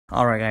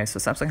Alright guys, so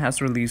Samsung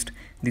has released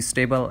the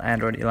stable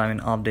Android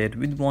 11 update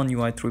with One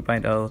UI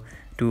 3.0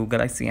 to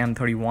Galaxy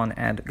M31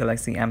 and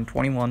Galaxy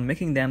M21,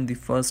 making them the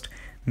first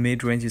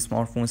mid-range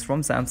smartphones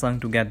from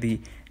Samsung to get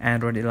the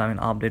Android 11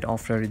 update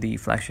after the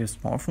flagship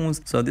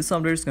smartphones. So this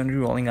update is going to be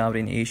rolling out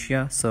in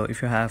Asia. So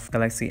if you have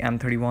Galaxy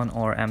M31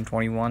 or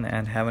M21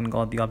 and haven't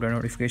got the update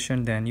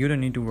notification, then you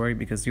don't need to worry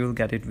because you'll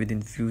get it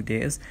within few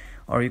days.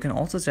 Or you can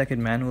also check it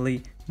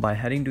manually by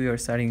heading to your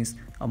settings,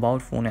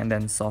 about phone, and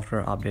then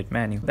software update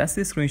menu. That's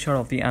the screenshot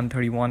of the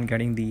M31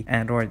 getting the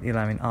Android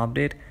 11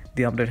 update.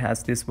 The update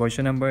has this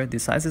version number. The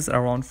size is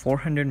around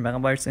 400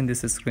 megabytes in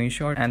this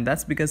screenshot, and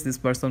that's because this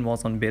person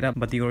was on beta,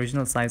 but the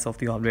original size of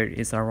the update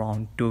is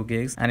around 2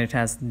 gigs and it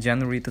has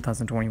January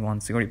 2021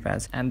 security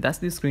patch. And that's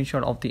the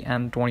screenshot of the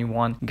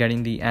M21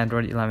 getting the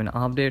Android 11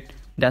 update.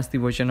 That's the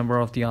version number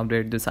of the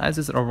update. The size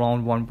is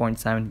around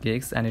 1.7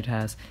 gigs and it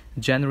has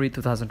January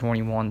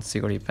 2021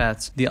 security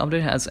patch. The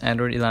update has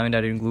Android 11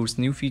 that includes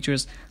new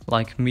features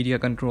like media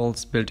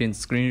controls, built-in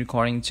screen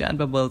recording, chat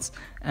bubbles,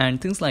 and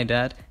things like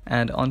that.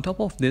 And on top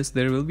of this,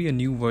 there will be a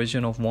new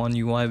version of One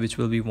UI, which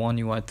will be One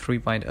UI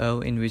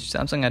 3.0, in which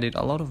Samsung added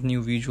a lot of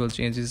new visual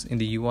changes in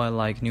the UI,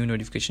 like new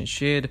notification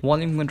shade,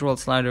 volume control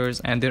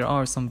sliders, and there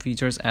are some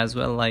features as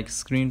well like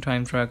screen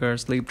time tracker,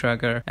 sleep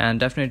tracker, and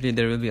definitely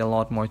there will be a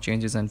lot more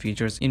changes and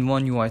features in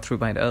One UI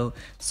 3.0.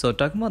 So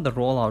talking about the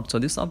rollout, so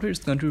this update is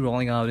going to be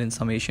rolling out in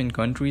some Asian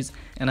countries,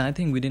 and I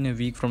think within a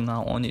week from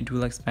now on it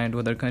will expand to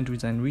other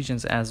countries and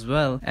regions as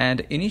well.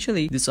 And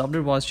initially this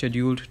update was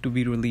scheduled to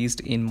be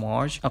released in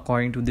March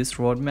according to this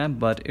roadmap,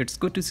 but it's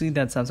good to see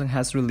that Samsung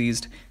has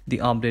released the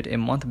update a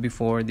month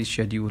before the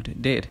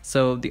scheduled date.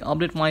 So the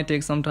update might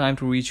take some time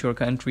to reach your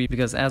country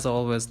because, as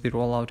always, the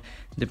rollout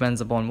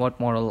depends upon what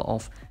model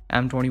of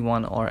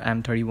M21 or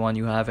M31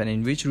 you have and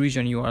in which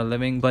region you are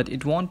living, but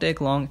it won't take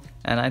long,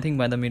 and I think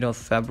by the middle of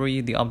February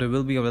the update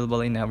will be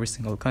available in every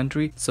single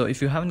country. So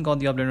if you haven't got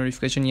the update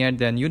notification yet,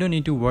 then you don't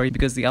need to worry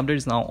because the update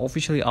is now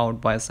officially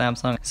out by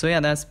Samsung. So yeah,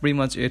 that's pretty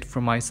much it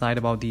from my side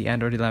about the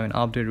Android 11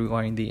 update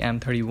regarding the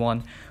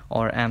M31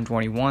 or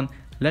M21.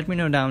 Let me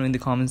know down in the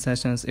comment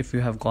sections if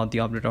you have got the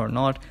update or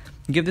not.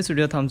 Give this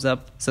video a thumbs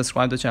up,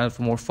 subscribe to the channel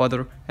for more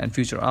further and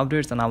future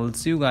updates, and I will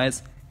see you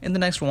guys in the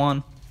next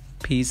one.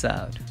 Peace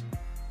out.